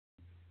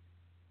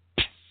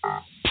Good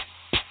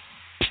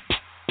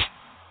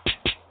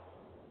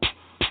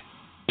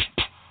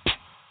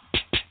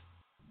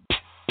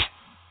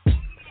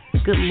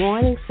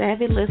morning,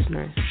 savvy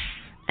listeners.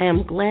 I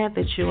am glad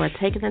that you are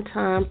taking the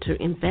time to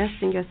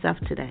invest in yourself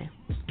today.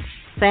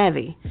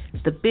 Savvy,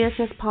 the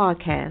business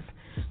podcast,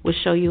 will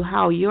show you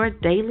how your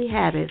daily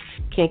habits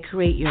can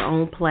create your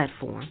own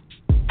platform.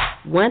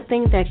 One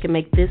thing that can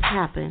make this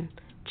happen: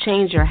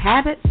 change your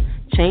habits,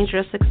 change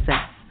your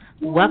success.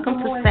 Welcome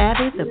to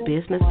Savvy, the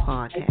business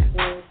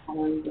podcast.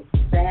 On the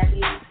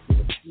Savvy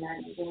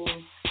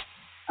magazine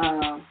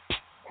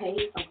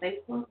page on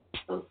Facebook.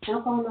 So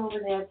jump on over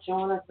there,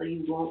 join us so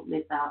you won't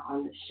miss out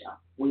on the show.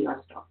 We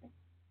are starting.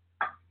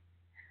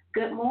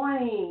 Good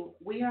morning.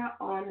 We are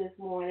on this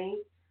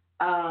morning,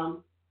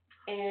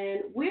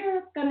 and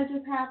we're going to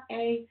just have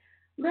a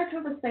little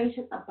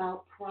conversation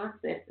about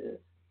processes.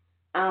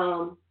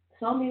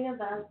 So many of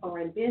us are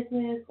in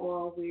business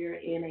or we're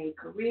in a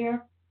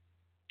career,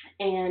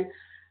 and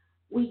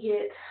we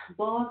get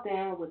bogged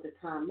down with the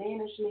time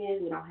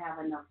management. We don't have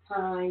enough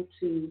time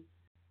to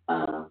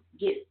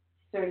get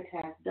certain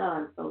tasks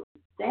done. So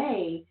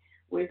today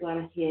we're going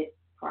to hit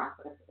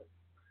processes.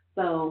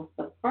 So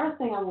the first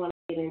thing I want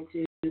to get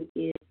into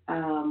is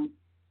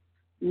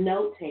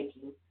note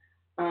taking.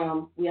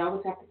 We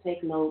always have to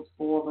take notes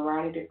for a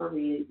variety of different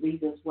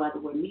reasons, whether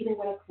we're meeting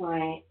with a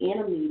client in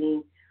a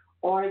meeting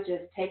or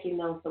just taking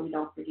notes so we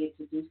don't forget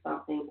to do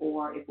something,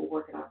 or if we're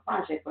working on a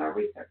project with our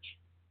research.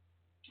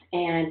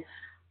 And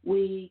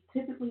we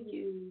typically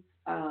use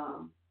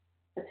a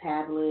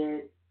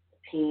tablet,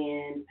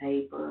 pen,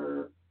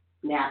 paper,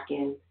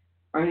 napkin,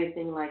 or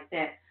anything like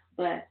that.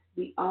 But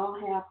we all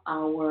have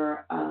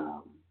our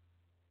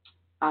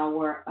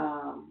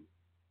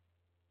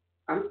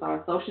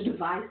social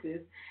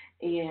devices,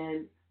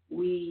 and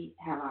we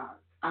have our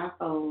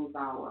iPhones,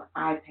 our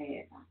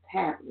iPads, our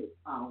tablets,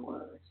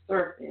 our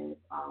Surface,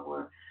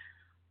 our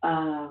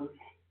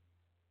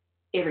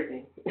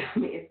everything. I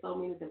mean, it's so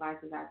many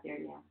devices out there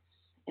now,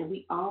 and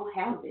we all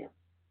have them.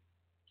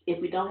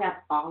 If we don't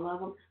have all of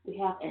them, we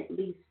have at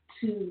least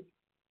two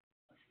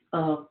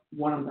of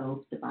one of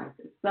those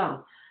devices.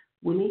 So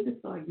we need to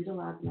start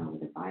utilizing our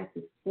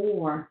devices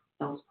for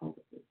those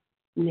purposes.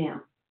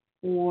 Now,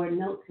 for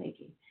note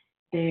taking,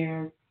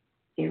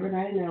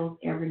 everybody knows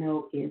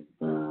Evernote is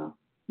the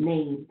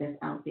name that's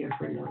out there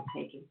for note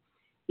taking.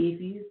 If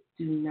you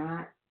do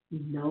not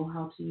know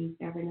how to use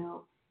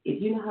Evernote, if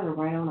you know how to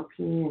write on a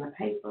pen and a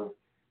paper,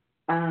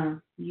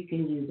 you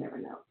can use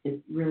Evernote.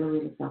 It's really,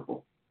 really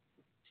simple.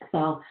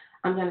 So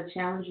I'm going to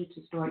challenge you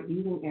to start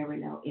using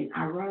Evernote. And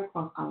I run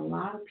across a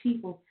lot of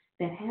people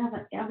that have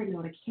an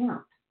Evernote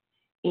account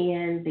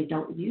and they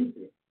don't use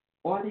it,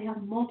 or they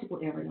have multiple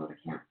Evernote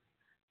accounts.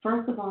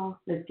 First of all,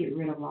 let's get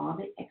rid of all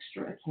the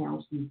extra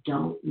accounts. You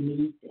don't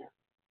need them.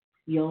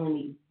 You only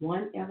need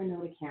one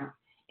Evernote account.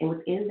 And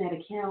within that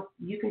account,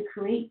 you can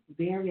create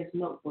various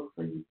notebooks,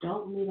 so you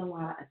don't need a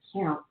lot of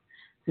accounts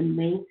to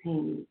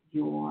maintain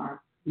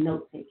your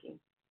note-taking.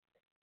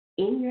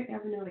 In your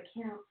Evernote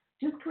account,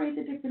 just create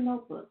a different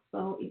notebook.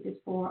 So if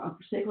it's for a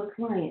particular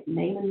client,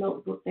 name a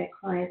notebook, that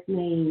client's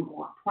name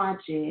or a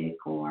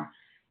project, or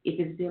if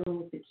it's dealing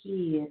with the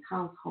kids,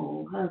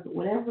 household, husband,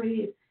 whatever it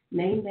is,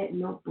 name that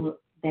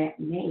notebook that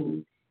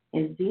name.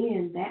 And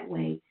then that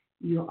way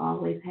you'll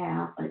always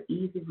have an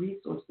easy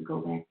resource to go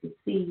back to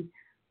see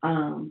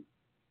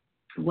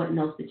what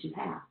notes that you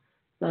have.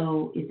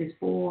 So if it's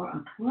for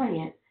a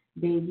client,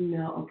 then you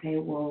know, okay,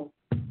 well,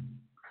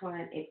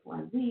 client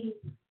XYZ,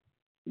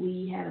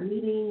 we had a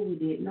meeting, we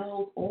did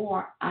notes,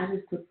 or I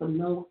just took some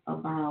notes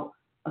about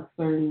a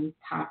certain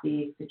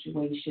topic,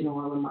 situation,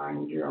 or a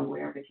reminder, or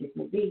whatever the case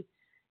may be,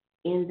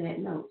 in that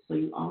note. So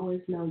you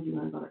always know you're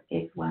going to go to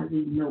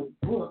XYZ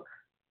notebook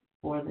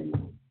for the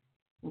note.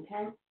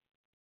 Okay?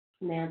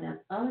 Now,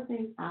 there's other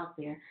things out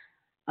there.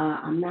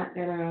 I'm not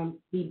going to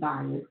be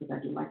biased because I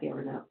do like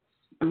Evernote.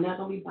 I'm not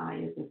going to be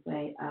biased and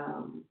say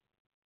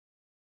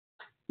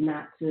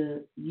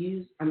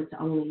to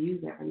only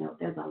use Evernote.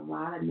 There's a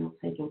lot of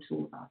note-taking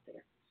tools out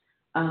there.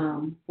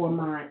 For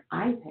my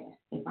iPad,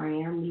 if I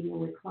am meeting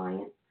with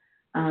clients,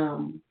 I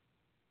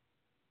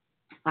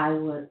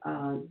would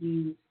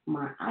use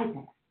my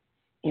iPad.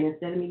 And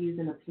instead of me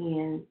using a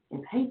pen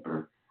and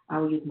paper, I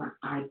would use my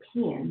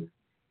iPen,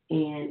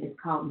 and it's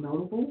called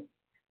Notable.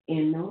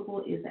 And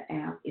Notable is an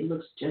app. It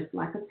looks just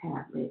like a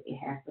tablet. It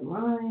has the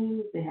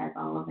lines. It has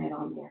all of that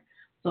on there.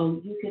 So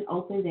you can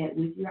open that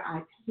with your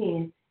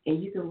iPen,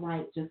 and you can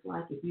write just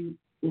like if you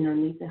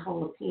need to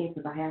hold a pen,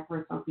 because I have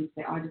heard some people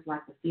say, I just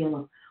like the feel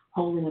of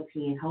holding a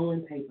pen,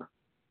 holding paper.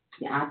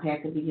 The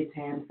iPad could be your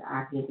tablet, the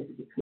iPen could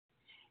be your pen.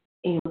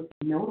 And with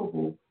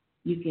Notable,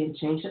 you can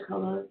change the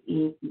color of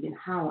ink, you can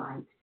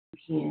highlight, you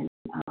can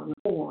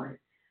record.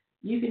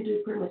 You can do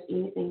pretty much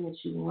anything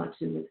that you want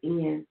to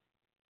within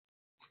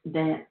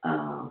that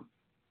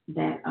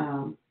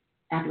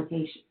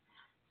application.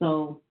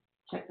 So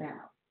check that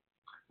out.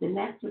 The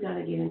next we're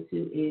going to get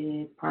into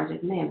is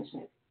project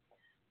management.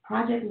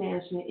 Project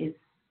management is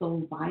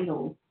so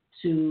vital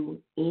to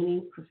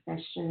any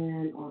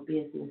profession or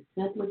business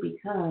simply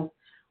because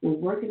we're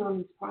working on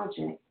these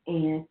projects,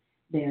 and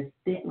there's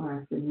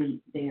deadlines to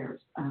meet. There's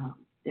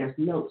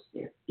notes,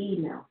 there's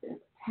emails, there's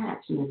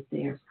attachments,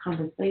 there's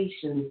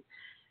conversations.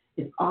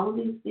 It's all of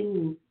these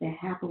things that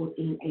happen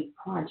within a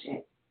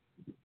project.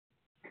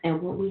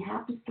 And what we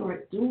have to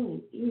start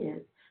doing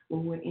is,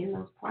 when we're in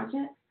those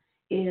projects,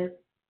 is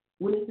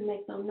we need to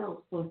make those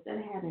notes. So instead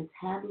of having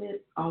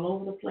tablets all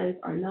over the place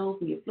or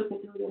notes, where you're flipping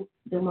through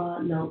them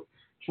notes,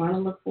 trying to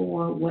look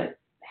for what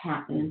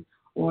happened,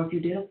 or if you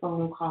did a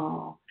phone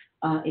call,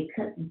 it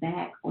cuts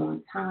back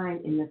on time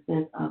in the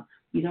sense of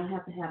you don't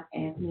have to have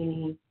as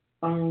many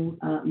phone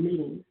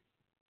meetings.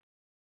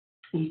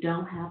 You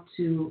don't have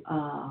to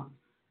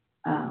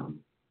um,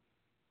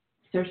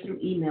 search through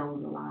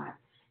emails a lot.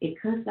 It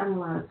cuts down a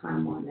lot of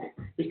time on that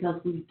because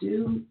we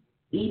do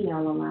email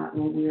a lot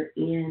when we're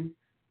in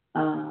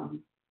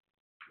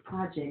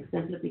projects,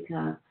 simply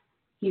because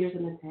here's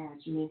an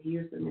attachment,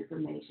 here's some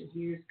information,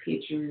 here's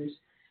pictures,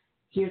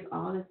 here's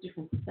all this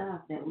different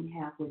stuff that we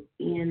have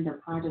within the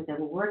project that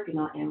we're working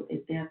on, and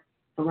there's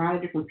a variety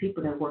of different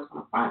people that work on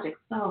a project,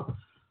 so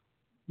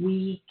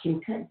we can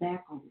cut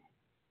back on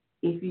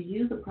that. If you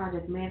use a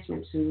project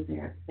management tool,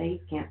 there's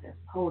Basecamp, there's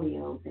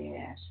Podio,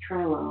 there's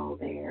Trello,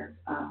 there's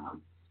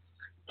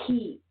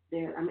Keep,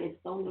 it's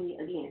so many,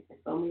 again,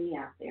 there's so many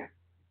out there.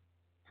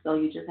 So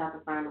you just have to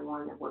find the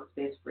one that works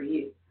best for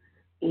you.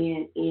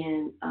 And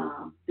in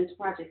this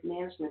project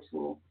management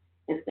tool,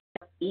 instead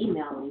of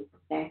emailing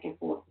back and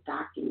forth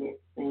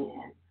documents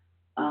and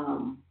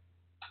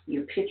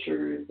your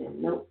pictures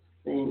and notes,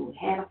 and we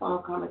had a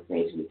phone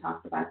conversation, we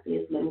talked about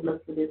this, let me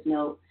look for this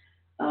note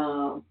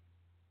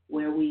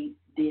where we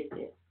did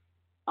this.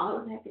 All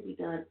of that can be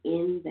done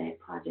in that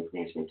project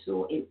management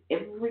tool, and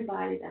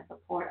everybody that's a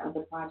part of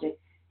the project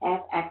has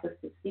access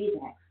to see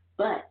that.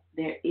 But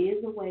there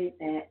is a way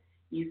that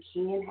you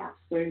can have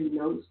certain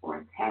notes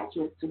or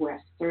attachments to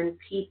where certain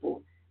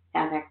people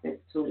have access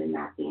to it and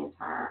not the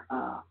entire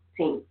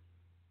team.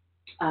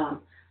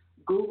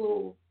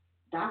 Google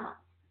Docs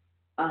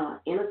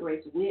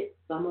integrates with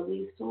some of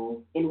these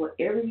tools, and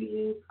whatever you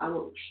use, I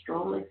would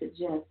strongly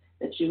suggest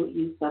that you would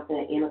use something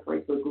that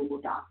integrates with Google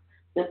Docs,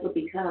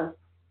 simply because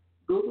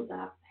Google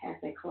Docs has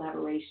that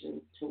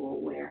collaboration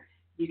tool where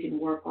you can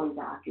work on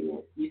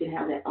documents. You can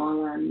have that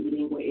online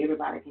meeting where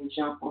everybody can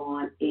jump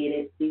on,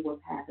 edit, see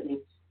what's happening,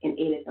 and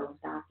edit those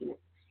documents.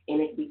 And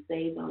it can be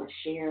saved on a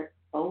shared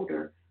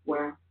folder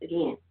where,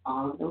 again,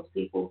 all of those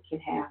people can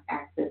have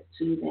access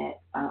to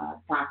that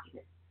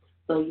document.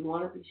 So you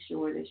want to be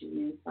sure that you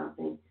use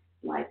something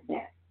like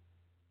that.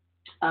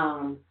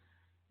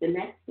 The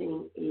next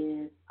thing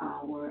is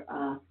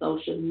our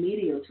social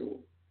media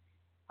tools.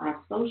 Our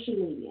social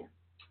media,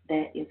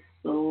 that is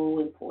so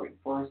important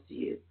for us to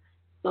use.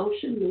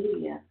 Social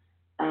media,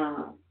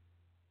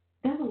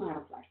 there's a lot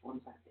of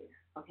platforms out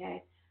there,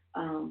 okay?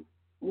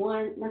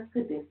 One, let's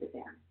condense it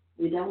down.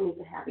 We don't need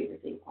to have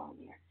everything on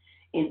there.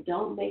 And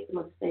don't make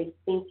the mistake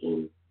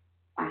thinking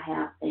I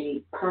have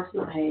a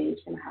personal page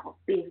and I have a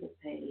business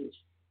page,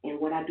 and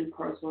what I do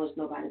personal is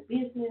nobody's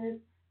business,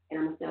 and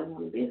I'm going to sell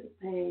on the business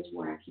page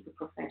where I keep it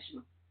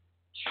professional.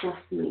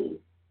 Trust me,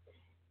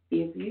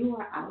 if you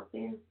are out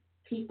there,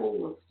 people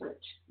will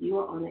search. You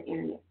are on the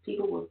internet.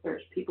 People will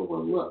search. People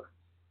will look,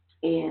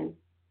 and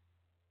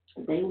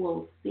they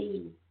will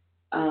see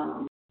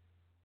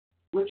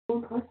what you're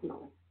doing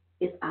personally.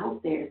 It's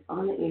out there. It's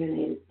on the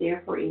internet. It's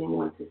there for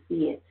anyone to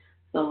see it.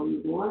 So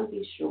you want to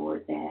be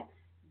sure that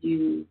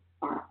you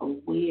are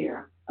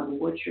aware of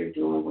what you're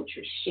doing, what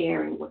you're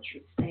sharing, what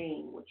you're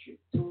saying, what you're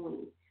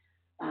doing,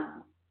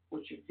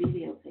 what you're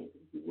videotaping.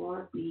 You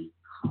want to be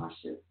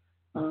cautious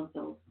of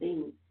those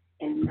things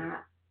and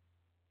not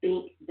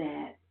think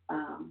that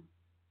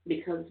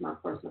because it's my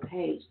personal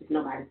page, it's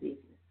nobody's business.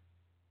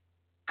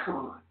 Come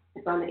on.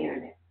 It's on the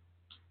internet.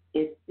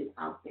 It's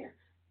out there.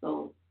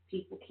 So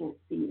people can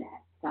see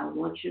that. So I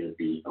want you to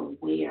be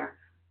aware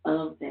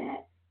of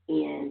that,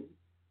 and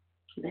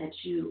that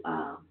you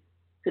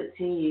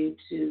continue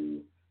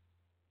to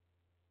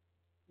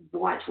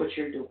watch what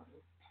you're doing.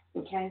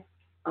 Okay?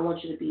 I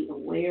want you to be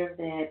aware of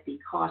that, be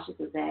cautious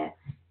of that,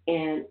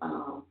 and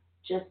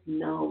just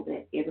know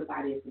that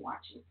everybody is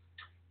watching.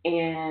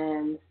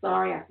 And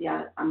sorry, I see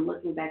I'm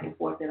looking back and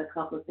forth at a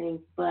couple of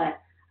things, but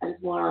I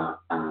just want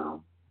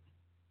to,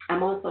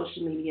 I'm on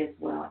social media as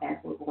well as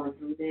we're going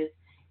through this.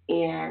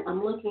 And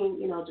I'm looking,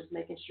 just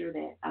making sure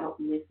that I don't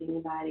miss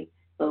anybody.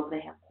 So if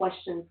they have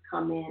questions,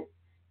 comments,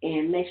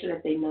 and make sure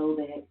that they know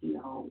that,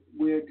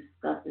 we're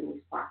discussing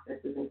these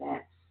processes, and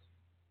that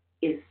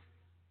is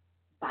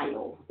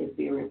vital, it's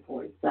very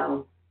important.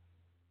 So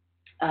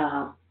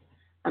I'm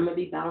going to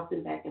be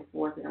bouncing back and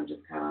forth, and I'm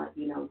just kind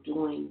of,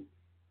 doing,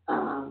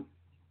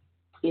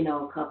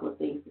 a couple of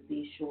things to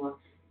be sure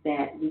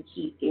that we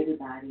keep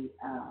everybody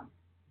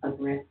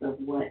abreast of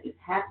what is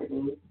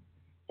happening,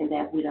 and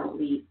that we don't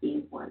leave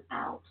anyone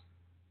out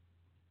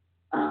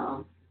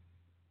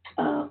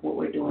of what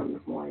we're doing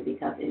this morning,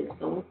 because it is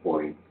so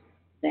important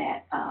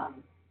that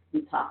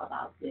we talk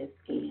about this,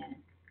 and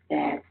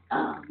that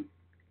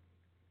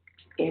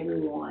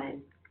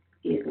everyone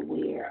is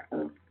aware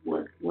of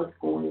what's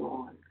going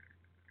on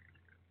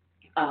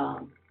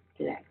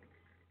today.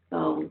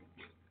 So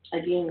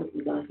again,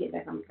 we're going to hit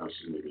back on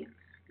social media.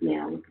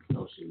 Now, with the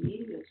social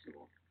media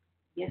tool,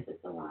 yes,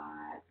 it's a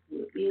lot.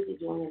 We're busy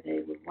during the day.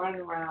 We're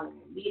running around.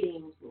 We're in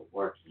meetings. We're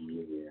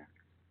working. We're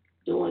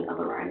doing a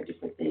variety of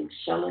different things,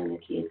 showing the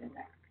kids and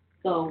that.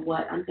 So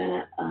what I'm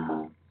going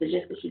to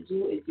suggest that you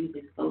do is use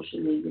a social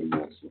media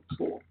management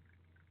tool.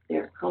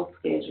 There's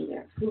CoSchedule,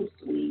 there's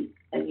Hootsuite.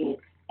 Again,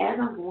 as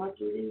I'm going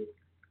through these,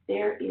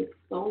 there is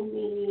so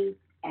many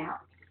apps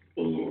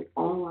and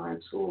online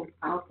tools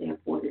out there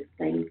for the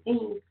same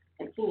thing.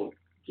 Again,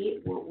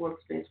 get what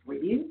works best for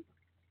you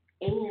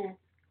and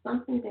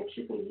something that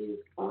you can use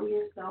on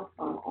your cell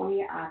phone, on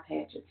your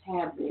iPad, your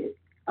tablet,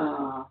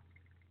 uh,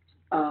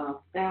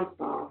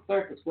 Samsung,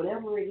 Surface,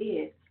 whatever it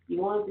is.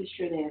 You want to be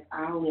sure that it's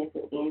iOS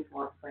and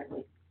Android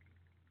friendly.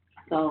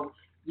 So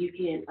you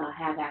can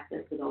have access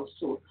to those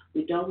tools.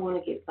 We don't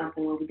want to get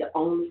something where we can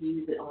only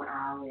use it on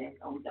iOS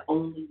or we can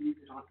only use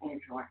it on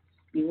Android.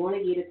 You want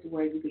to get it to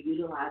where you can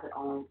utilize it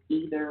on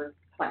either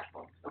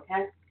platform,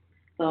 okay?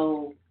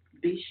 So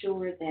be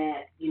sure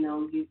that,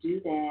 you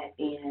do that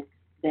and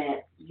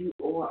that you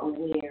are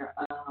aware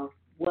of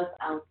what's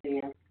out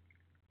there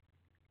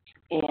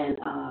and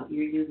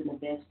you're using the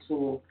best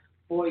tool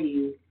for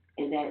you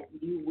and that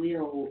you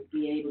will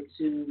be able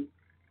to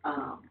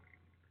um,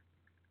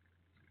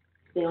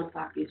 stay on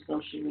top of your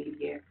social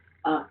media.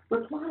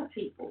 Reply to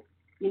people.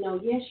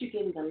 Yes, you're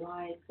getting the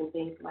likes and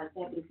things like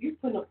that, but if you're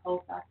putting a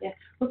post out there,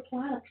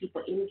 reply to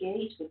people,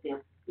 engage with them.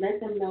 Let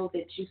them know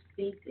that you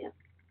see them.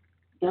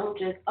 Don't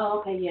just, oh,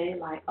 okay, yeah, they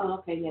like, oh,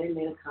 okay, yeah, they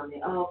made a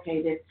comment, oh,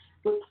 okay, this.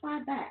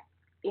 Reply back.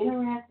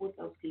 Interact with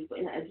those people.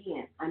 And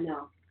again, I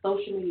know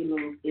social media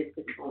moves is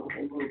difficult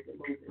and moves and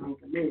moves and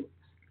moves and moves.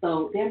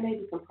 So there may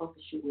be some posts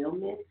that you will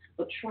miss,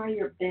 but try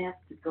your best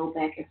to go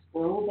back and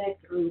scroll back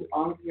through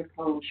all of your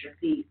posts, your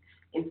feeds,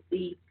 and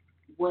see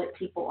what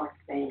people are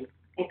saying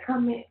and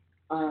comment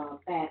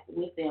back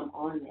with them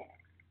on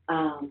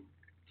that.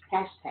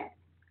 Hashtag.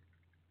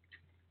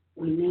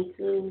 We need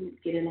to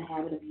get in the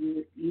habit of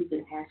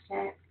using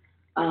hashtags.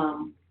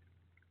 Um,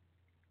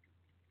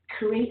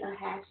 create a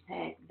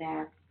hashtag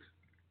that's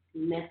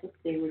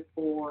necessary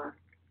for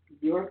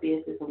your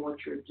business and what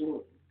you're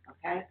doing.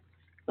 Okay?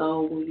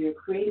 So when you're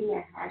creating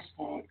that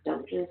hashtag,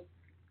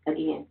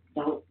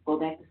 don't go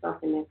back to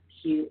something that's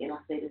cute. And I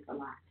say this a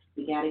lot.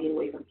 We got to get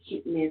away from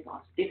cuteness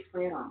or it's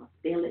different or I'm going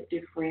to spell it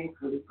different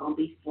because it's going to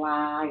be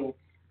fly. And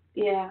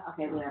yeah,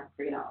 okay, whatever,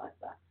 forget all that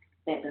stuff.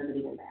 That doesn't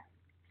even matter.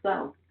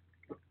 So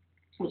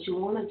what you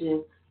want to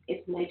do is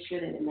make sure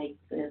that it makes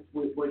sense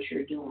with what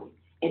you're doing.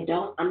 And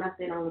I'm not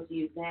saying only to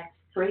use that.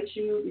 Create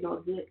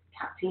a good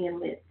top 10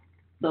 list.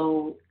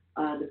 So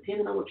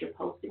depending on what you're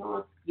posting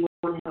on, you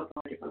want to have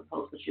a different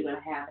posts, but you're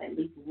going to have at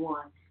least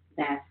one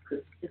that's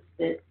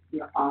consistent.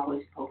 You're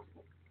always posting.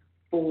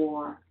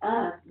 For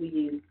us, we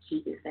use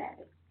Keep It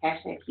Savvy.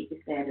 Hashtag Keep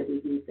It Savvy.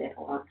 We use that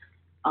on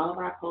all of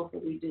our posts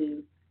that we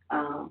do,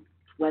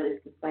 whether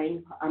it's whether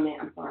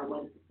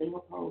it's a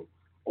single post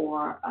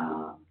or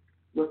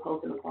we're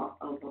posting across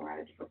a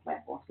variety of different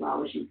platforms. So I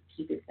always use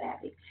Keep It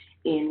Savvy.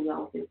 And we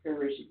also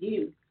encourage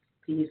you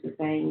to use the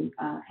same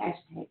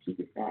hashtag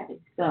Keep It Savvy.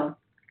 So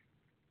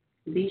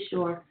be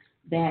sure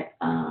that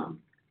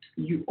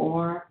you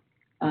are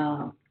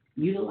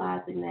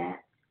utilizing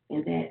that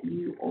and that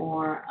you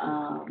are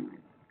um,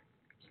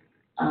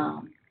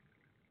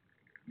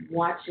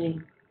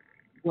 watching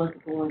what's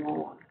going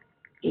on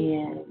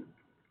and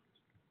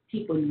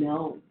people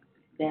know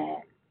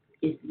that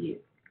it's you.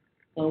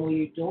 So when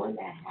you're doing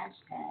that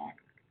hashtag,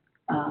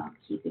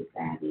 keep it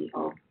savvy,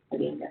 or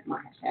again, that's my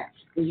hashtag.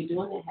 When you're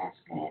doing that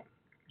hashtag,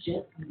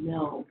 just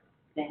know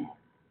that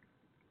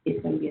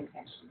it's going to be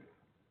attached to you.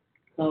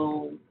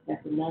 So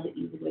that's another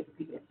easy way for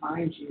people to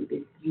find you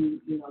is use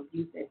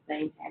that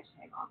same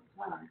hashtag all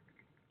the time.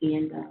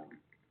 And,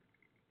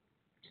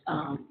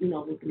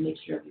 with the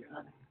mixture of your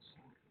other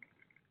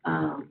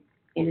hashtags.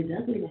 And it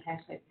doesn't even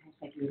hashtag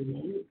your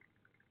name.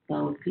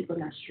 So if people are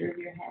not sure of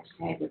your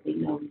hashtag, but they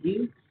know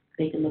you,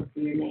 they can look for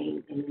your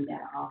name and then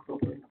that'll also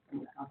bring up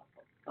some of the other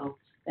folks. So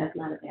that's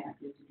not a bad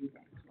idea to do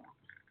that as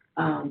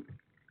well.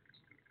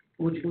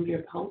 When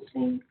you're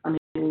posting, when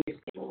you're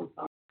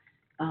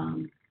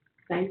scheduling,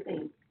 same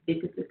thing. Be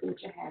consistent with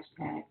your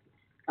hashtag.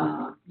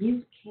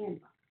 Use Canva.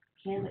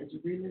 Canva is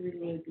really, really,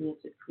 really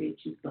good to create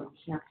you some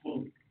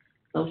campaigns,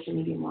 social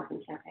media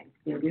marketing campaigns.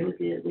 They're really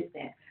good with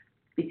that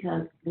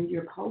because when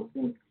you're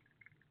posting,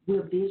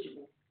 we're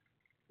visual.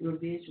 We're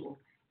visual.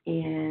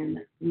 And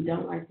we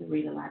don't like to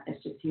read a lot.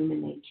 That's just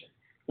human nature.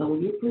 So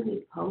when you're putting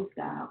these posts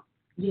out,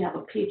 you have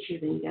a picture,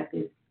 then you got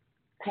this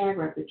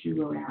paragraph that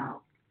you wrote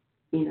out,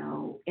 and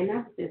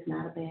not that it's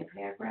not a bad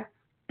paragraph,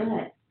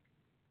 but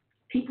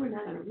people are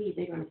not going to read.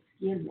 They're going to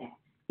skim that.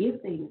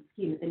 If they even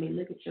skim it, they may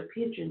look at your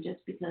picture, and just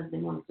because they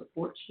want to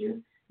support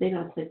you, they're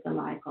going to click the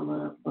like or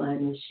love button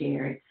and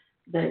share it.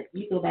 But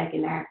you go back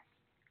and ask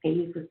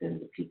 80% of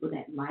the people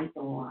that like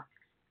or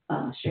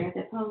share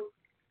that post,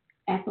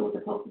 ask them what the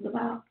post is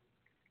about.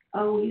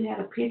 Oh, you had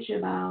a picture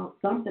about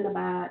something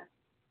about,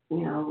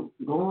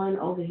 going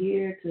over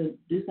here to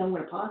do something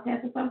with a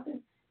podcast or something.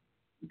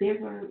 they're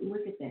going to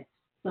look at that.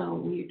 So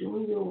when you're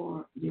doing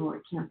your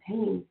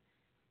campaign,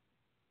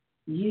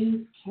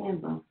 use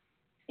Canva,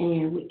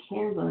 and with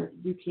Canva,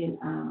 you can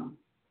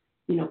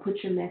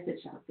put your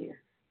message out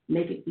there,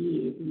 make it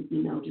big,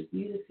 just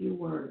use a few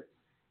words,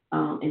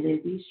 and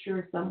then be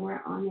sure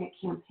somewhere on that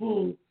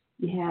campaign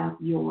you have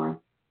your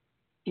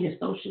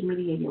social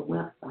media, your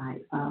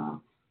website,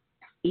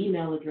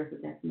 email address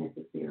if that's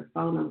necessary,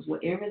 phone numbers,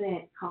 whatever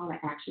that call to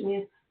action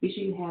is. Be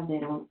sure you have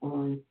that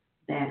on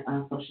that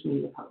social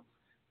media post.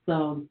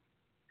 So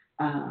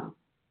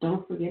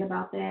don't forget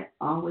about that.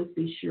 Always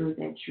be sure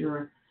that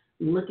you're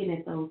looking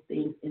at those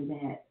things and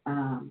that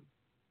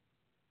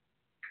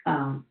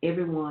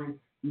everyone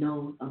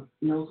knows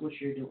what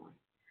you're doing.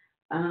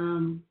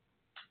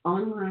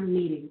 Online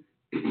meetings.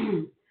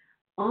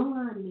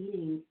 Online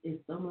meetings is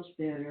so much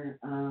better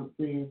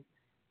with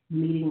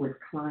meeting with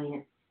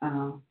clients.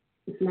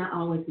 It's not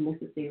always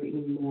necessary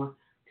anymore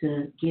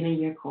to get in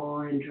your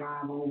car and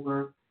drive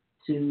over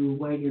to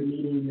where you're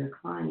meeting your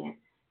client.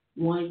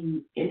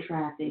 One, you in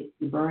traffic,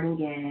 you're burning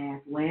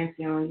gas, wear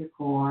and on your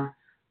car.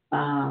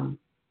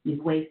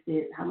 You've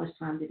wasted, how much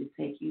time did it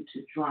take you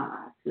to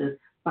drive, to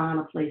find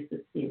a place to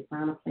sit,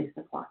 find a place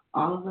to park?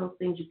 All of those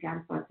things you've got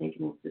to start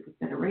taking into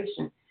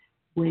consideration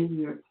when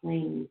you're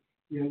planning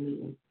your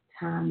meeting.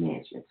 Time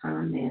management,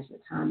 time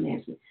management, time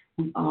management.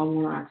 We all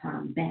want our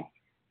time back.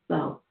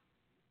 So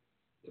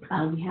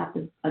we have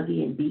to,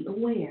 again, be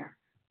aware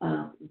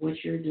of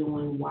what you're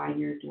doing, why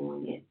you're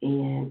doing it,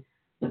 and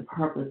the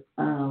purpose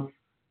of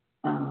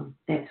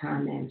that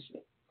time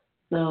management.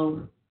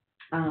 So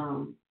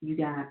you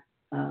got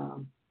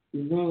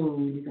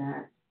Zoom, you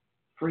got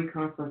free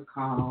conference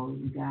calls,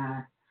 you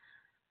got,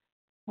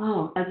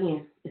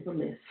 again, it's a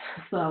list.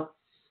 So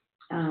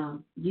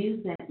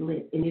use that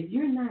list. And if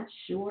you're not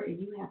sure, if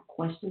you have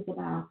questions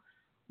about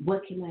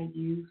what can I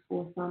use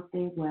for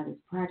something, whether it's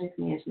project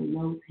management,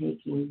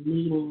 note-taking,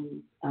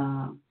 meetings,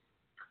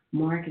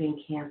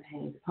 marketing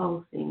campaigns,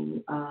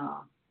 posting,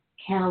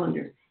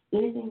 calendars,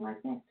 anything like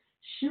that,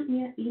 shoot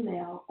me an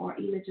email or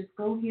either just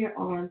go here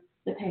on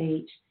the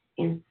page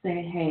and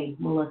say, hey,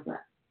 Melissa,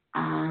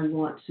 I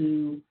want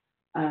to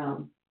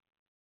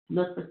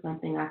look for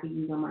something I can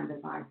use on my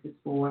devices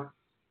for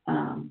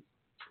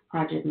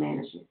project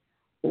management.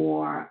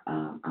 Or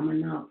I'm a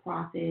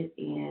nonprofit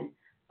and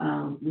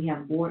we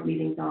have board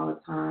meetings all the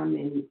time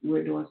and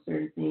we're doing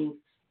certain things.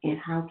 And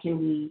how can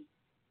we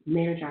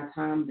manage our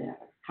time better?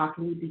 How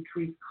can we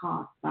decrease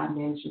costs by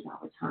managing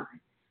our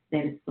time?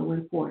 That is so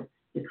important.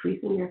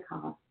 Decreasing your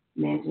costs,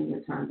 managing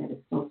your time, that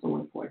is so, so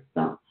important.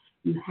 So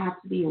you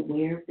have to be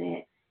aware of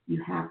that.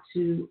 You have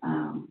to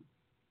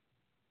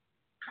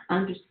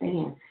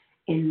understand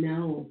and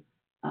know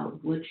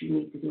what you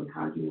need to do and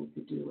how you need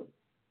to do it.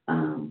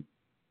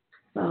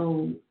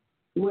 So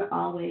we're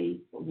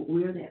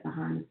that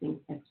behind the scenes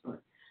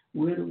expert.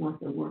 We're the ones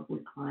that work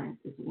with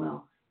clients as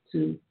well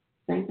to,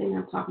 same thing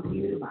I'm talking to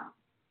you about,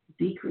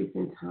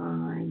 decreasing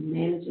time,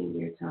 managing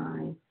your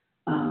time,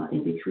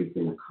 and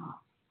decreasing the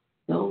cost.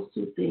 Those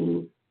two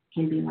things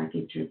can be like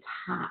at your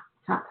top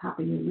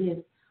of your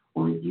list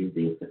on you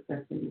being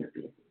successful in your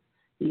business.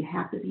 So you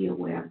have to be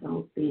aware of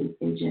those things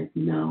and just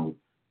know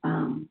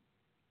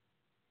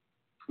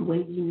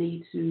when you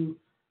need to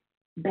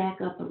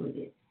back up a little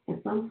bit. And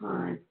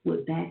sometimes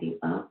with backing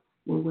up,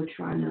 when we're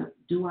trying to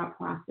do our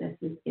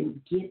processes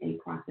and get a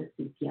process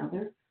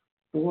together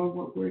for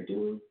what we're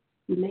doing,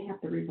 we may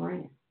have to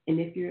rebrand. And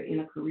if you're in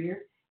a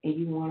career and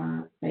you want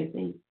to, same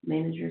thing,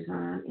 manage your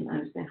time and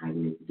understand how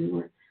you need to do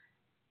it,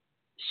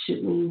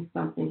 shoot me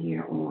something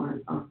here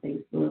on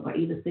Facebook or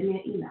either send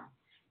me an email.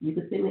 You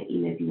can send me an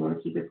email if you want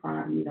to keep it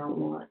private. You don't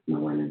want no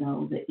one to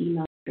know. The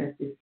email address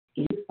is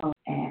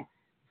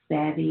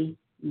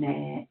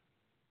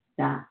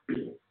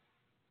info@savvymag.biz.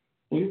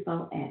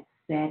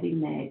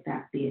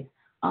 info@savvymag.biz.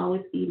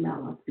 Always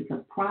email us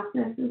because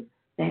processes,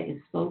 that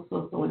is so,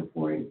 so, so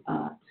important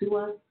to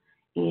us.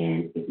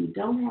 And if we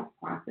don't have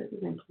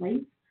processes in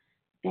place,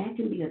 that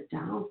can be a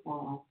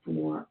downfall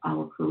for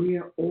our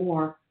career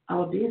or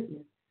our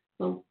business.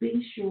 So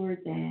be sure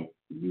that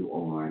you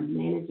are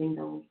managing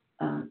those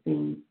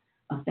things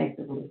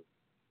effectively.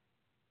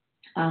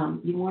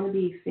 You want to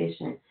be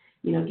efficient.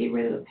 Get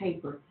rid of the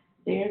paper.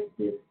 There's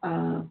this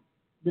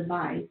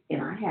device,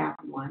 and I have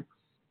one.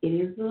 It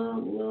is a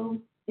little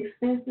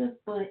expensive,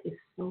 but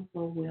it's so,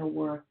 so well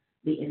worth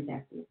the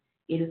investment.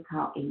 It is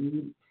called a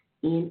NEAT,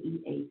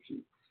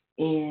 NEAT.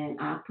 And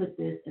I put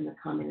this in the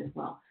comment as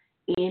well.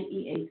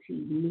 NEAT,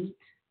 NEAT.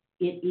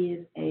 It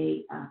is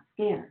a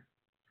scanner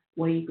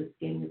where you can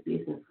scan your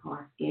business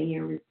card, scan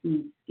your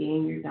receipts,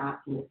 scan your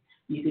documents.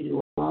 You can do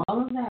all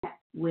of that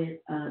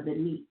with the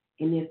NEAT.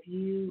 And if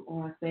you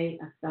are, say,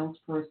 a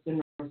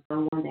salesperson or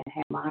someone that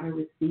has a lot of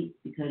receipts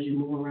because you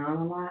move around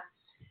a lot,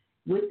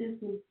 with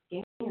this new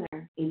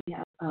scanner, and you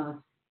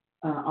have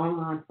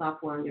online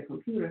software on your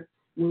computer,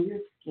 when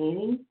you're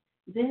scanning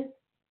this,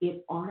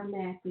 it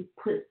automatically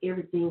puts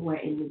everything where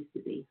it needs to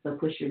be. So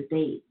puts your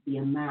date, the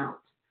amount,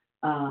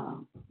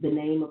 the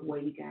name of where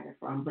you got it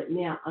from. But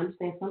now,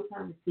 understand,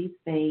 sometimes receipts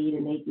fade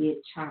and they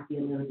get choppy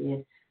a little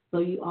bit. So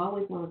you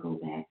always want to go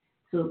back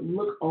to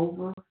look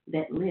over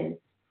that list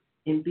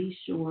and be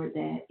sure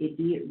that it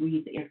did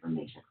read the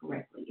information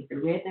correctly. If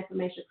it read the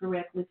information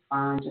correctly,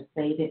 fine, just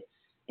save it,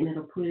 and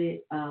it'll put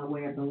it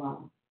where it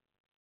belongs.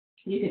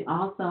 You can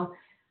also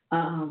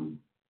um,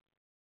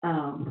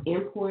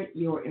 import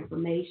your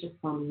information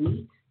from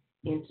Meet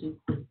into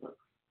QuickBooks.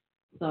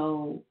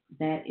 So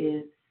that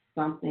is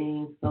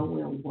something so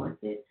well worth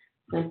it,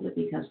 simply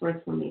because,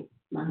 first for me,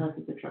 my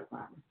husband's a truck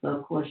driver. So,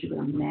 of course, you can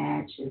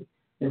imagine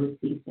the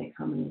receipts that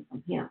come in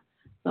from him.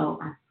 So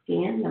I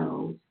scan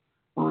those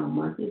on a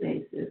monthly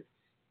basis.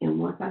 And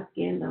once I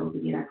scan those,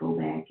 again, I go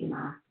back and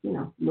I,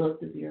 look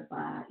to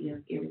verify if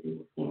everything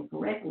was scanned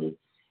correctly.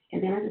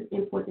 And then I just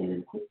import that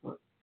into QuickBooks.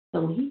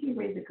 So when he get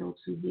ready to go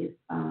to his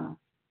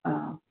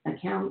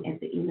account at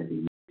the end of the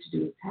year to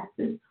do his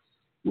taxes,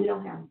 we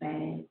don't have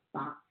bags,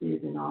 boxes,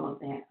 and all of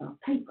that of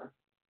paper.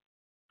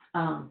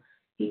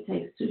 He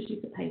takes 2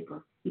 sheets of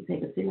paper. He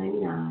takes a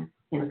 1099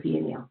 and a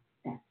P&L.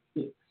 That's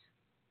it.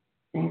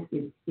 That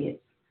is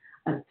it.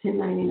 A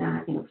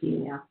 1099 and a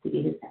P&L to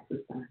get his taxes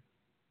done.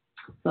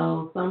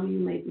 So some of you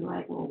may be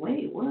like, well,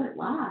 wait, what?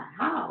 Why?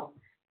 How?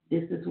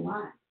 This is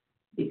why.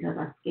 Because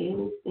I scan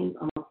these things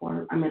on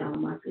a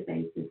monthly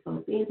basis. So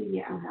at the end of the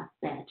year, I don't have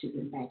batches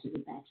and batches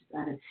and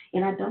batches.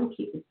 And I don't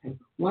keep this paper.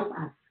 Once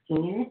I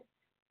scan it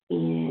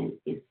and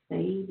it's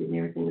saved and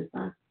everything is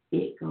done,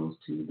 it goes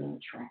to the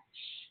trash.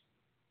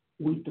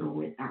 We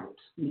throw it out.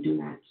 We do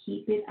not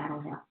keep it. I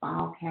don't have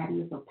file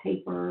cabinets of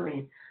paper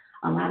and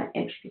a lot of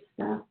extra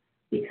stuff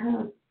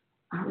because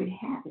I already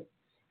have it.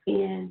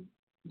 And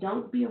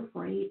don't be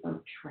afraid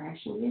of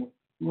trashing it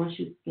once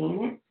you scan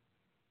it.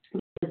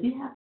 If you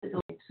have to go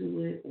to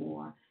it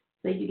or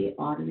say you get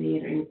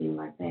audited or anything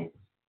like that,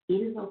 it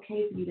is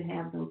okay for you to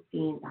have those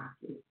scanned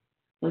documents.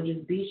 So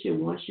just be sure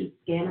once you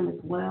scan them as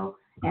well,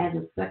 as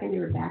a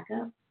secondary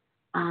backup,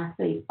 I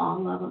save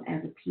all of them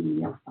as a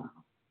PDF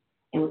file.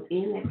 And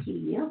within that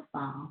PDF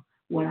file,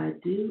 what I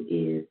do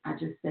is I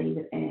just save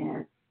it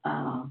as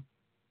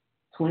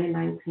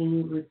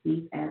 2019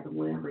 receipts as of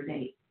whatever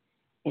date.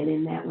 And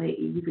then that way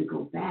you can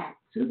go back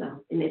to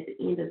those. And at the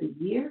end of the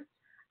year,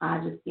 I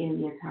just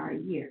scan the entire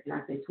year. And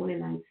I say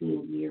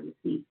 2019 year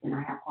receipts. And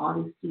I have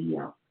all these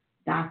PDF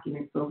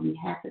documents. So if you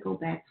have to go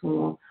back to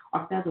them,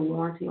 or if there's a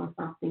warranty on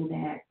something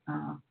that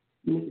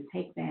you need to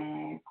take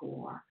back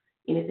or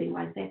anything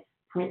like that,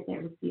 print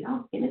that receipt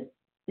off. And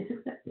it's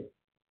accepted.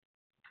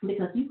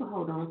 Because you can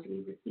hold on to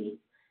these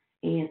receipts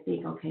and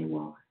think, okay,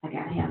 well, I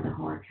got to have the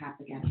hard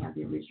copy. I got to have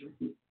the original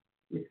receipt.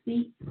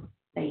 Receipts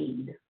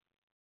fade.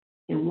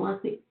 And once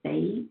it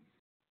fades,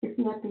 there's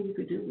nothing you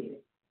could do with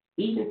it.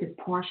 Even if it's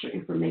partial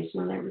information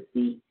on that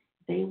receipt,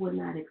 they would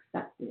not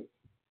accept it.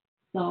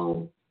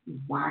 So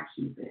why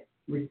keep it?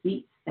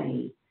 Receipts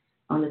fade.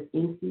 On this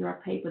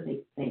NCR paper, they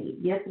fade.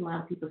 Yes, a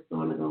lot of people still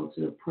want to go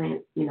to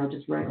print,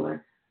 just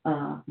regular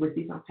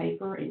receipts on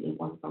paper and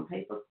invoices on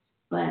paper,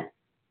 but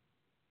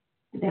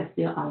there's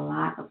still a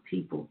lot of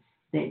people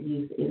that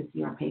use the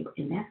NCR paper,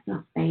 and that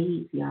stuff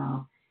fades,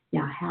 y'all.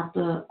 Y'all have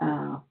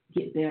to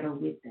get better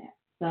with that.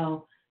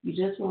 So you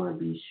just want to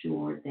be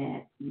sure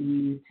that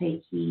you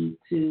take heed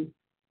to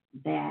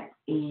that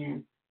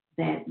and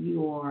that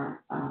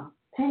you're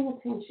paying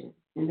attention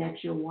and that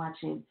you're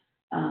watching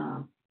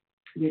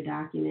your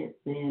documents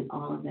and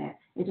all of that,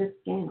 and just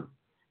scan them.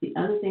 The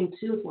other thing,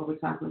 too, is what we're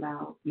talking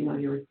about,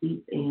 your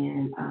receipts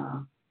and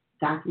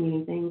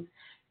documenting things.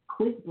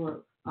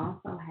 QuickBooks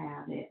also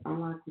have it,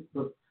 online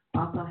QuickBooks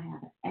also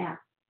have an app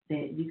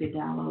that you can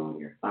download on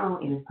your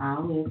phone, and it's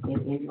iOS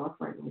and Android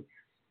friendly,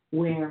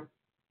 where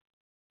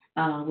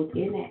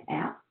within that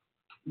app,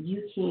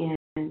 you can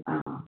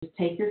just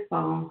take your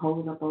phone,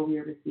 hold it up over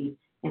your receipt,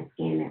 and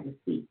scan that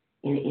receipt,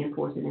 and it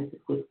imports it into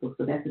QuickBooks.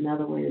 So that's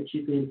another way that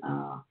you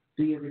can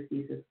do your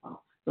receipts as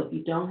well. So if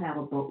you don't have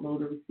a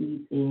boatload of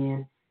receipts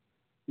and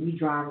you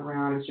drive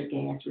around as your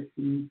gas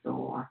receipts,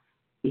 or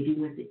if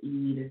you went to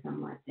eat or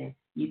something like that,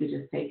 you could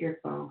just take your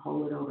phone,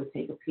 hold it over,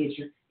 take a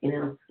picture, and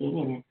it'll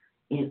scan it,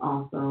 and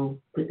also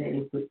put that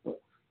in QuickBooks.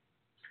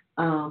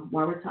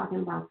 While we're talking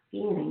about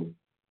scanning,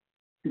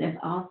 there's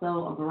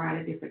also a variety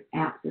of different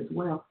apps as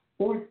well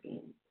for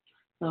scanning.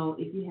 So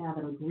if you have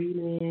an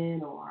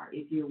agreement or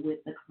if you're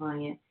with the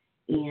client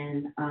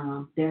and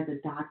there's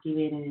a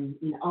document and,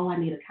 I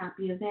need a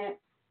copy of that,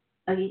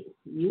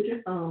 use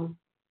your phone,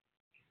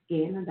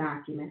 scan the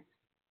document,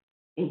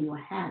 and you'll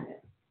have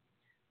it.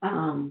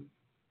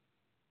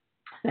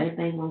 Same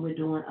thing when we're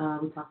doing,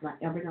 we talked about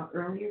Evernote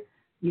earlier.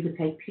 You can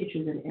take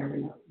pictures in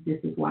Evernote. This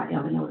is why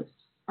Evernote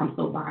I'm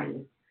so biased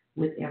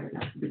with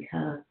Evernote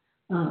because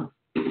of,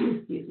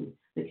 excuse me,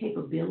 the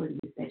capabilities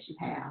that you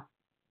have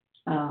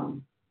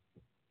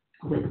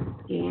with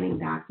scanning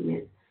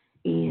documents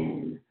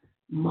and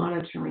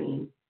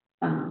monitoring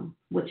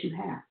what you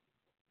have.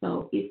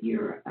 So if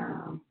you're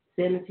a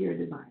sanitary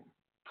designer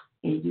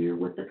and you're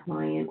with a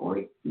client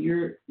or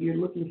you're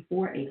looking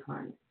for a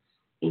client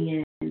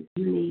and you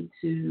need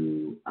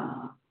to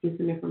get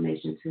some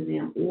information to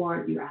them,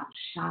 or you're out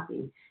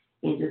shopping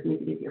and just need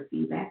to get your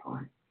feedback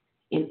on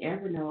it. In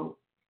Evernote,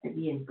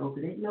 again, go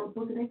to that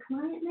notebook of that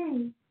client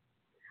name,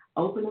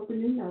 open up a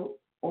new note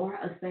or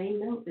a same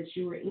note that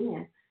you were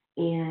in,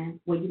 and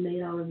where you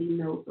made all of these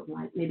notes of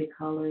like maybe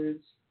colors,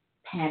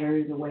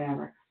 patterns, or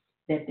whatever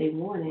that they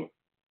wanted,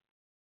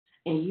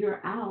 and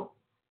you're out.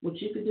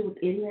 What you could do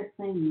within that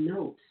same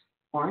note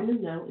or a new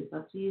note, it's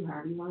up to you,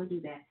 however you want to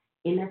do that.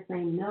 In that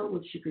same note,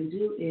 what you can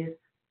do is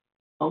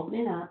open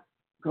it up,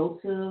 go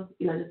to,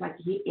 just like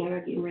you hit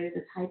enter, getting ready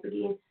to type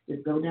again,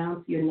 just go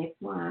down to your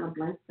next line, a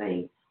blank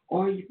space,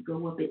 or you can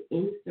go up and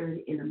insert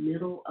it in the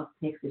middle of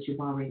text that you've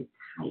already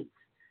typed.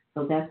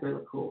 So that's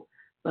really cool.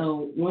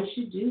 So once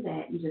you do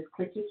that, you just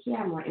click your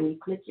camera, and when you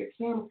click your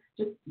camera,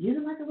 just use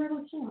it like a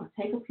regular camera.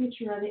 Take a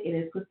picture of it, and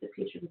then put the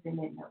picture within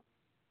that note.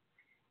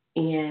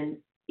 And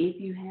if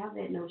you have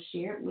that note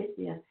shared with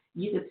them,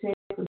 you can tell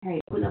them, hey,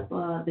 open up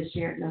the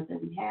shared note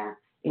that we have,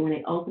 and when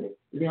they open it,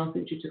 they'll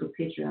think you took a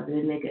picture of it,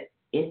 and they could,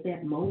 at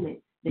that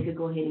moment, they could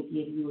go ahead and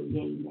give you a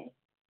yay nay.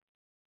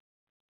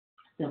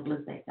 Simple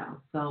as that, y'all.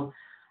 So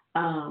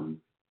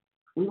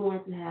we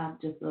wanted to have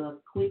just a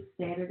quick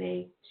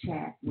Saturday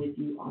chat with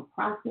you on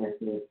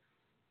processes.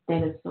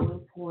 That is so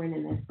important,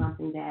 and that's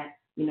something that,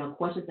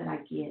 questions that I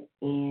get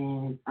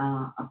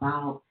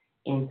about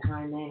in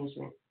time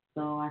management.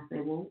 So I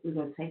say, well, we're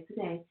going to take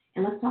today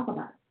and let's talk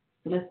about it.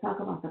 So let's talk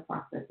about the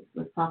processes.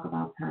 Let's talk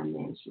about time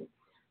management.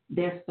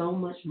 There's so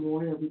much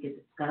more that we could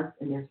discuss,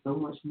 and there's so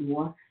much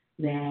more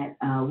that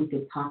we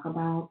could talk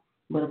about.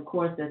 But of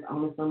course, there's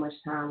only so much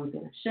time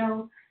within a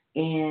show.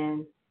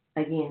 And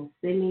again,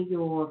 send me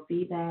your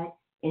feedback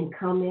and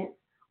comments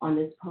on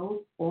this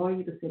post, or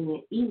you can send me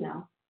an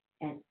email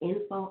at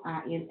info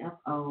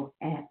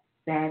at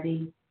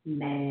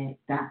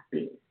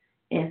savvymag.biz.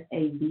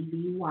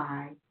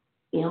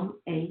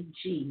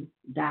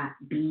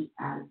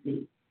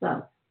 SAVVYMAG.BIZ.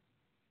 So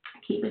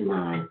keep in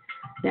mind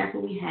that's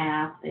what we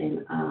have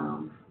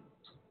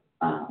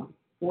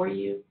for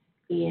you,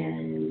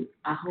 and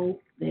I hope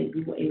that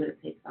you were able to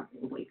take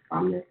something away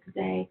from this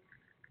today.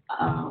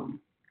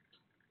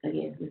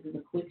 Again, this is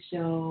a quick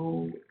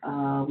show.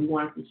 We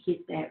wanted to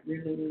hit that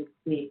really, really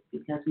quick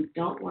because we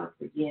don't want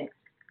to forget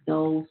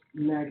those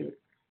nuggets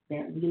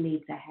that we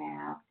need to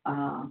have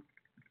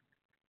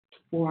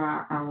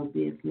for our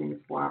business,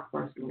 for our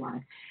personal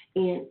life.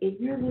 And if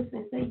you're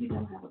listening, say you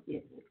don't have a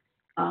business,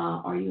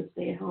 or you're a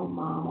stay-at-home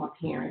mom or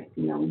parent,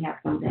 we have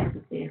some that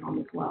can stay at home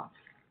as well.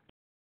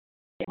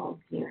 Stay-at-home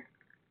parent,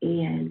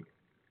 and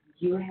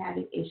you're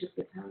having issues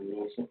with time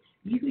management,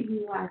 you can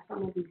utilize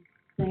some of these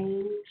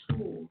same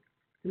tools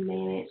to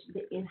manage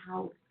the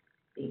in-house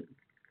things.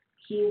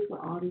 Kids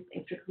with all these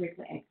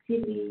extracurricular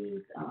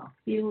activities,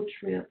 field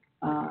trips,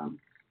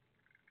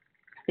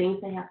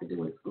 things they have to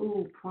do in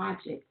school,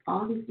 projects,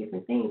 all these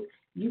different things.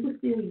 You can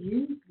still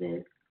use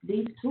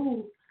these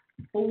tools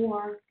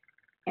for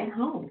at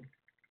home.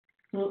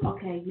 So,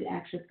 okay, you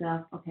ask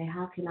yourself, okay,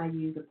 how can I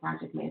use a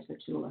project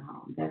management tool at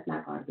home? That's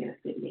not going to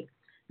benefit me.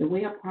 The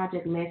way a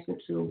project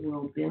management tool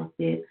will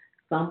benefit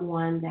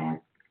someone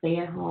that's stay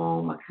at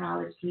home, a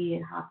college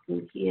kid, high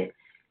school kid,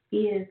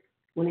 is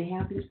when they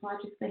have these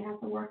projects they have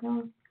to work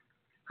on,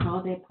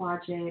 call that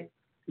project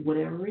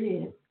whatever it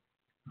is.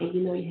 And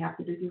you have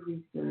to do your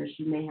research.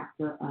 You may have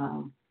to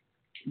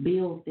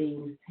build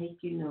things,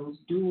 take your notes,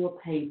 do a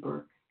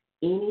paper.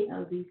 Any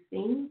of these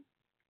things,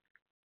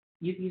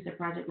 you can use a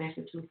project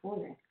management tool for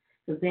that.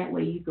 So that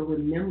way you can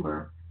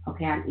remember,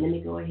 okay, let me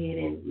go ahead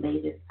and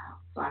lay this out.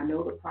 So I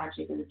know the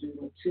project is due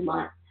in 2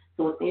 months.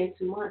 So within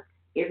 2 months,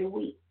 every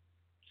week,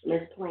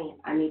 let's plan.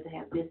 I need to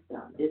have this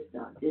done, this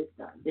done, this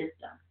done, this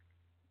done.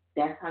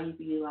 That's how you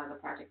can utilize a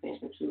project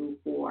management tool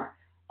for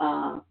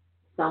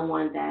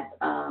someone that's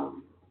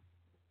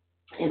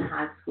in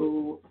high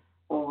school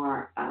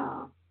or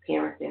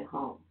parents at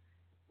home.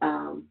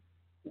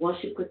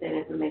 Once you put that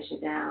information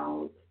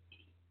down,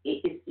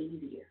 it's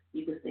easier.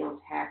 You can stay on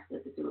task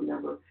with it to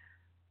remember,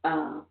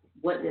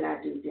 what did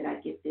I do? Did I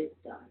get this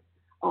done?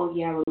 Oh,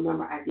 yeah,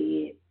 remember I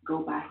did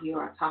go by here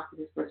or talk to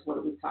this person. What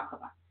did we talk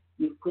about?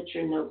 You put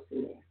your notes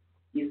in there.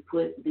 You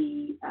put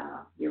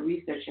your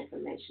research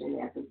information in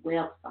there, the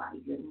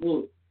website, your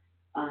link.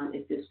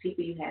 If there's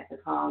people you had to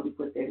call, you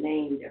put their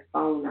name, their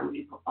phone number.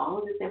 You put all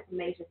of this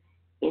information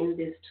in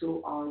this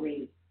tool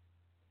already.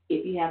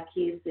 If you have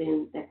kids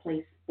that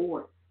play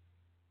sports,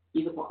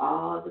 you can put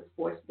all the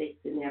sports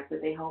dates in there,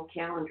 put their whole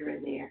calendar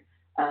in there.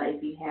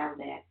 If you have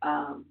that,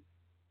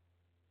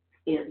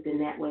 then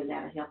that way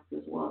that'll help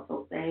as well.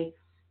 So say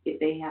if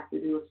they have to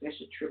do a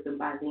special trip and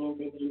by then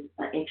they need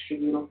an extra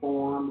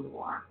uniform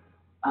or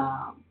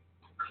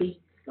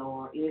cleats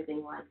or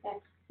anything like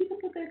that, you can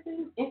put that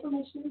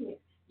information in there.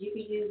 You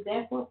can use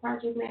that for a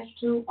project management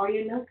tool or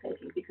your note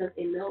taking, because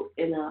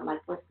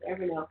like for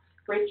Evernote,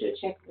 create your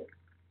checklist.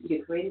 You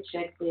can create a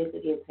checklist,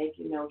 again, take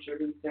your notes, your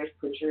research,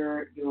 put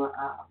your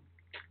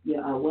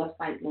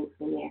website links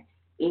in there.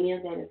 Any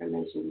of that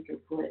information you can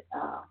put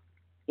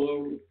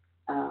in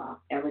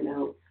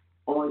Evernote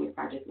or your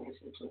project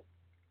management tool.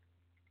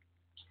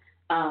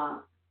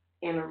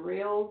 And a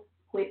real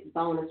quick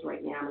bonus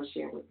right now I'm going to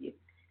share with you.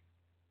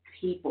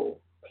 People,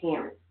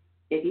 parents,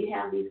 if you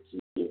have these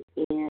kids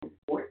in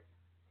sports,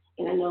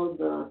 and I know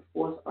the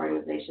sports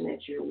organization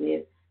that you're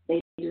with,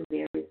 they do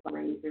various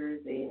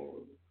fundraisers and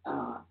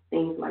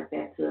things like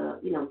that to,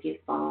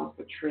 get funds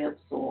for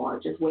trips or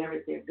just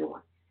whatever they're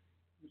doing.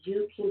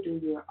 You can do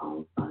your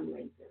own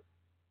fundraiser.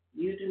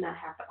 You do not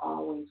have to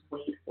always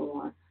wait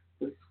on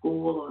the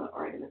school or the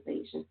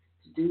organization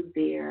to do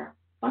their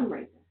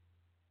fundraising.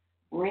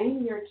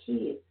 Bring your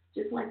kids,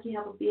 just like you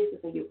have a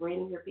business and you're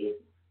branding your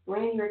business,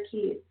 bring your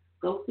kids.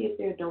 Go see if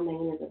their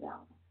domain is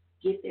available.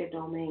 Get their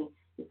domain.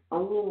 It's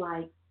only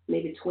like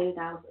maybe $20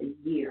 a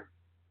year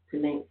to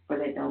make for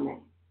that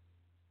domain.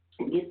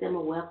 And get them a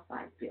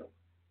website built.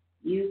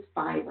 Use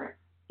Fiverr,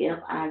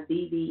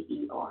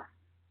 Fivver.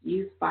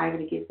 Use Fiverr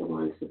to get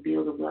someone to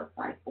build a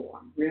website for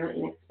them. Real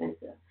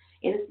inexpensive.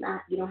 And it's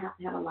not, you don't have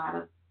to have a lot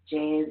of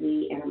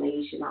jazzy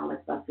animation, all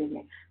that stuff in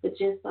there, but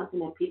just something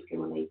that people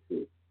can relate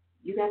to.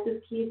 You got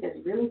this kid that's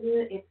really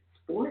good at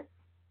sports,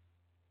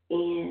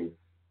 and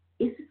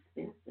it's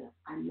expensive.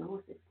 I know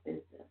it's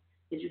expensive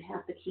because you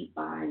have to keep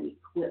buying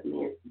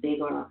equipment. They're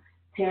going to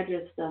tear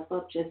their stuff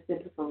up just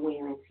simply from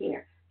wear and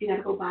tear. You got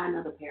to go buy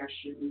another pair of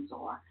shoes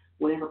or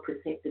whatever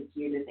protective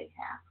gear that they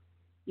have.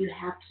 You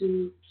have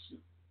to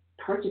keep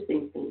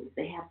purchasing things.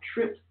 They have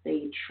trips.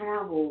 They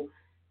travel.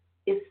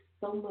 It's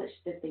so much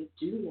that they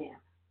do now.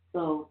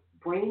 So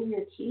bring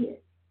your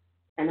kids.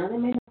 I know that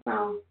may not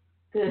sound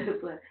good,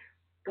 but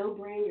go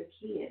bring your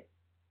kids.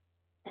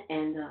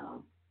 And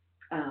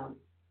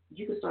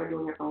you can start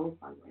doing your own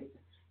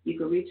fundraising. You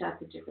can reach out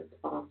to different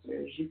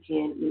sponsors. You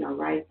can,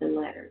 write the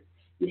letters.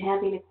 If you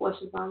have any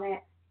questions on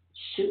that,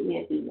 shoot me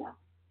an email.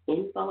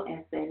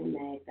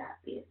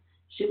 info@savvymag.biz.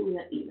 Shoot me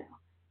an email.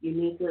 You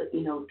need to,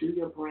 do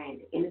your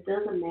branding. And it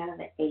doesn't matter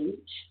the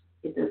age.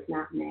 It does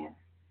not matter.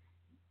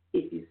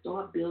 If you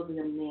start building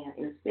them now,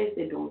 and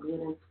especially doing good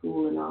in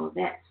school and all of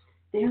that,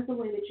 there's a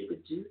way that you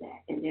could do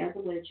that. And there's a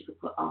way that you could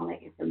put all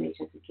that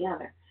information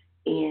together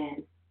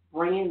and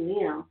brand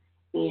them,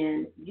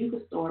 and you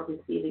can start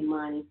receiving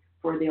money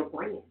for their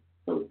brand.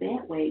 So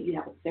that way you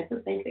have a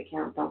separate bank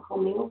account. Don't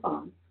commingle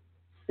funds.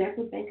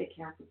 Separate bank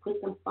account to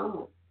put them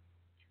funds.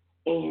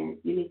 And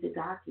you need to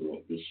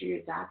document. Be sure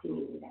you're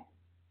documenting that.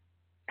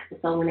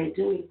 So when they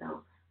do need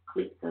those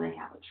clicks, so they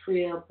have a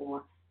trip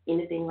or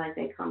anything like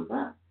that comes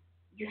up,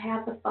 you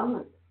have the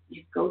funds.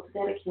 You go to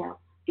that account,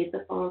 get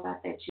the funds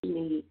out that you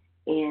need,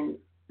 and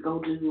go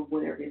do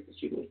whatever it is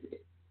that you need to do.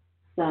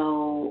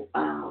 So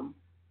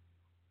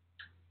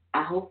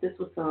I hope this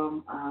was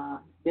some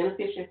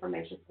beneficial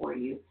information for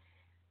you.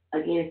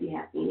 Again, if you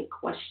have any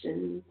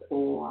questions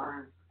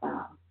or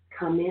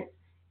comments,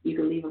 you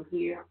can leave them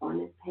here on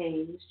this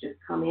page. Just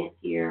comment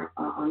here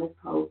on this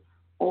post,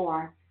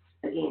 or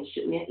again,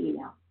 shoot me an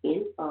email,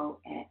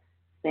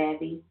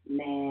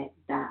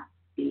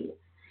 info@savvymag.biz,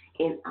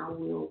 and I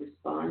will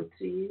respond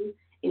to you.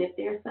 And if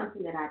there's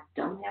something that I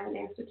don't have an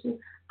answer to,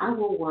 I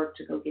will work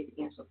to go get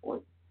the answer for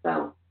you.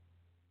 So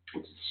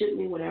just shoot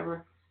me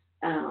whatever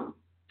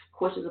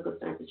questions or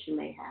concerns that you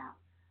may have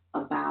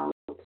about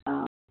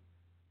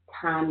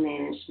time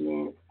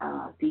management,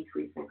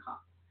 decreasing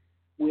costs.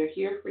 We're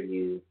here for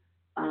you.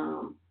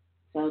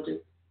 So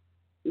just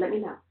let me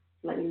know.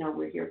 Let me know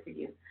we're here for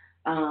you.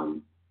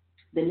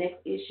 The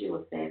next issue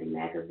of Savvy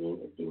Magazine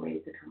is getting ready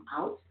to come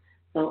out,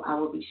 so I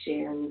will be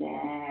sharing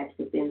that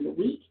within the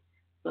week.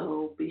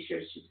 So be sure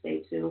to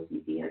stay tuned so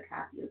you get a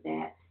copy of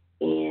that.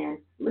 And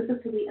listen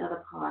to the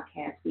other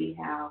podcasts we've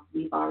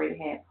already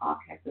had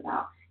podcasts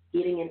about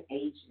getting an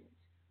agent.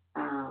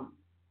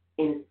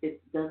 And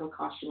it doesn't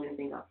cost you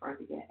anything up front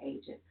to get an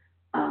agent.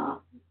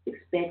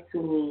 Expect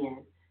to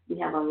win. We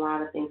have a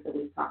lot of things that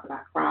we've talked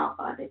about,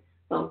 crowdfunding.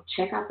 So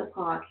check out the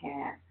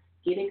podcast,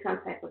 get in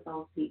contact with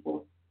those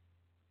people,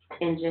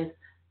 and just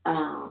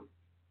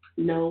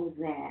know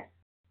that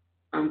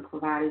I'm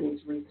providing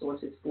these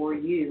resources for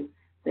you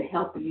to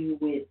help you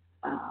with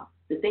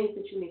the things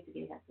that you need to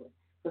get help with.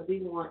 Because we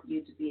want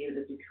you to be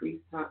able to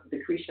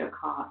decrease your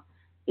costs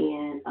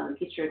and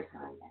get your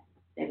time back.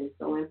 That is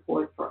so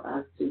important for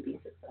us to be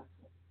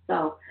successful.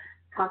 So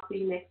talk to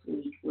you next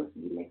week. We'll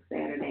see you next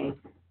Saturday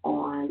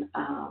on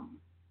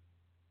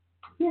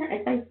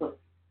at Facebook.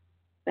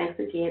 Thanks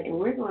again. And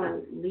we're going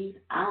to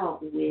lead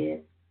out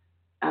with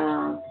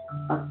a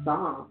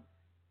song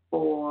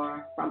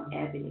from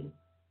Ebony,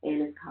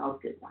 and it's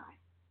called Goodbye.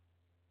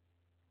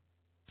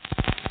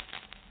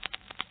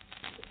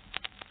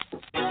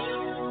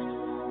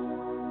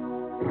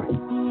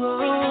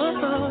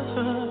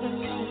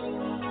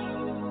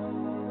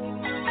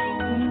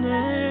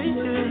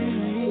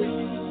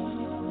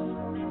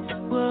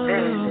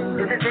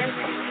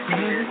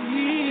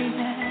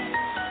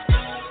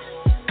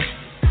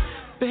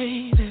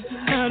 Baby,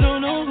 I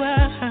don't know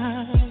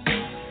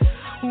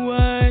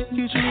why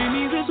you treat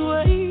me this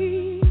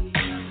way.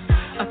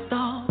 I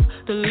thought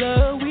the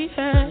love we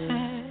had,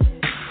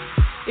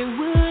 it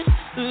would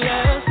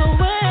last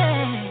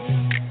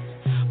away,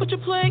 but you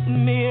played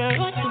me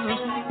out.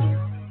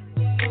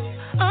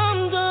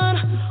 I'm done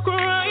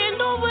crying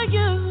over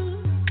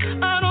you.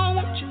 I don't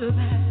want you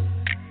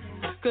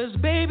back, 'cause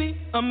baby,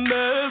 I'm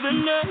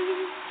moving up.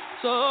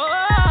 So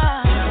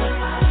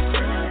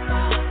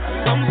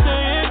I'm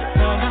saying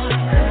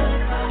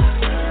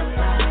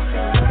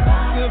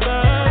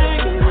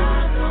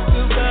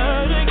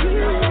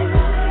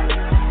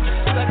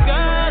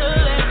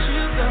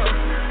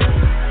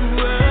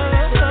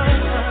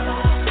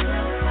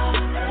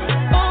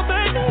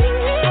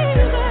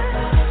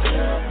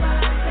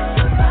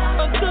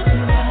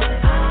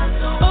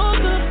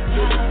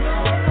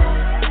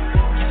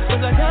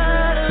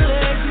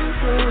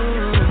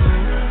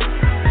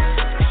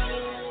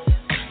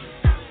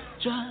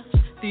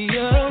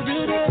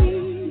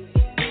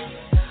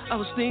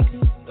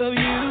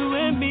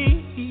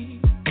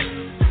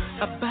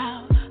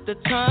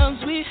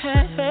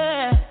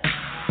had.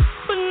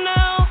 But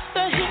now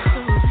that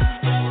history,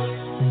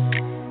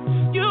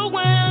 you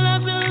went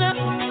up and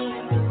left me.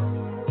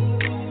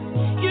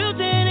 You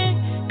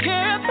didn't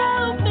care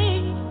about me.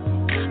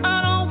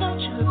 I don't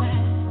want you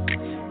back.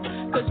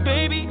 'Cause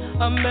baby,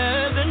 I'm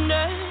better than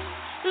that.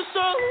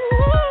 So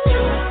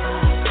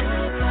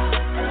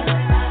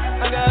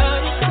I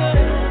gotta say,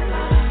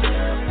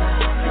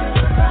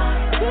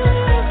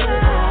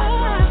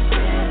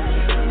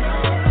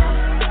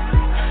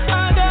 I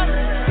gotta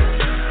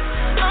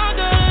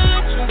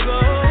let you go,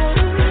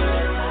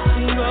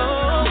 no.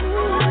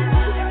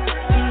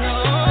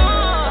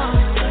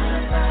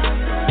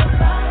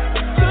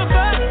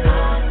 Goodbye.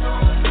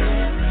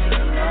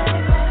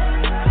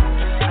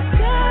 I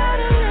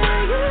gotta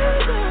let you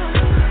go.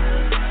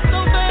 So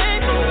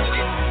baby,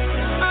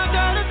 I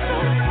gotta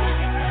say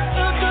a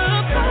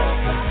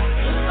goodbye.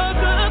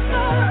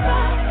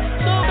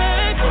 So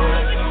baby,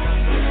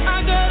 I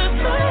gotta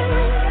say,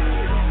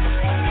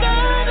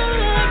 gotta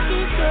let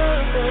you go.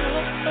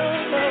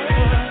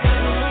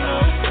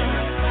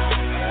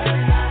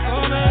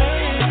 Oh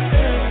baby,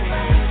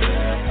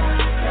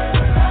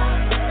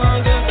 oh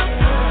good,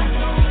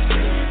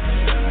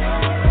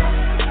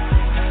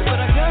 but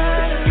I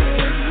gotta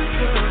let you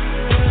go.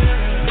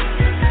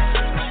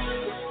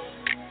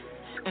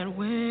 And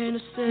when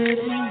it's said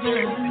and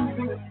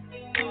done,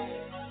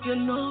 you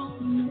know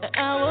that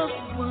I was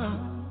the one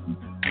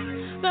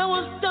that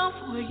was done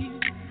for you,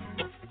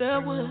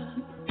 that was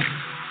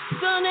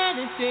done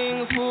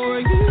anything for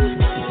you.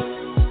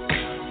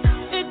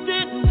 It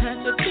didn't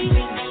have to be.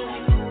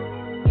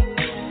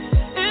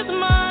 It's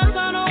mine,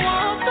 gonna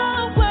walk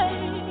away.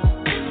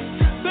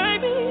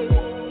 Baby,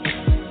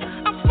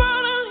 I'm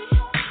finally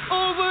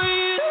over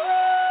you.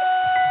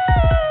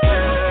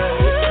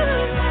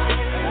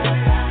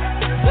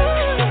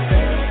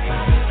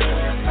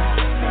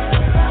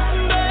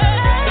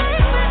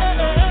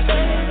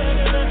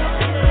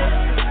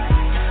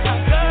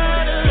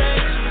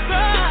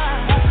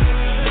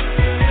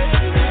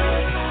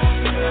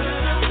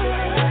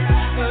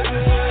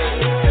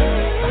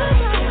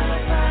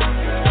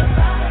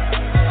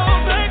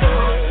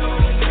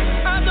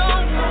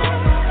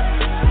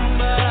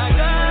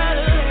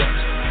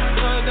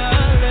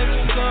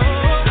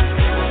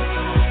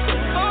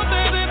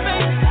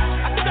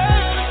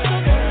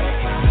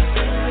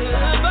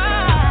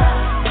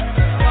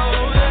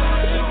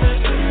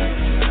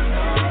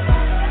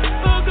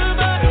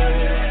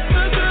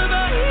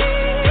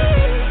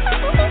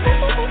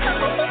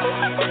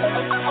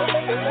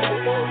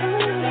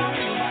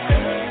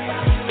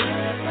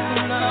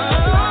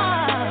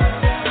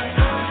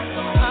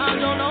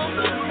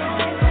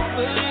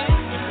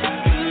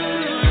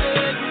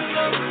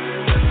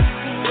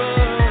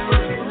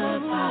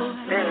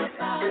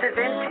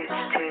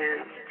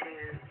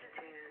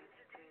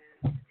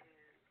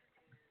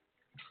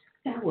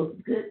 That was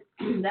good.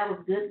 That was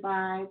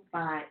Goodbye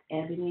by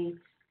Ebony.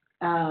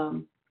 I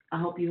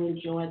hope you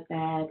enjoyed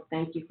that.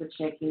 Thank you for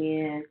checking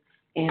in.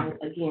 And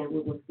again, we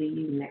will see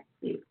you next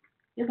week.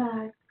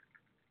 Goodbye.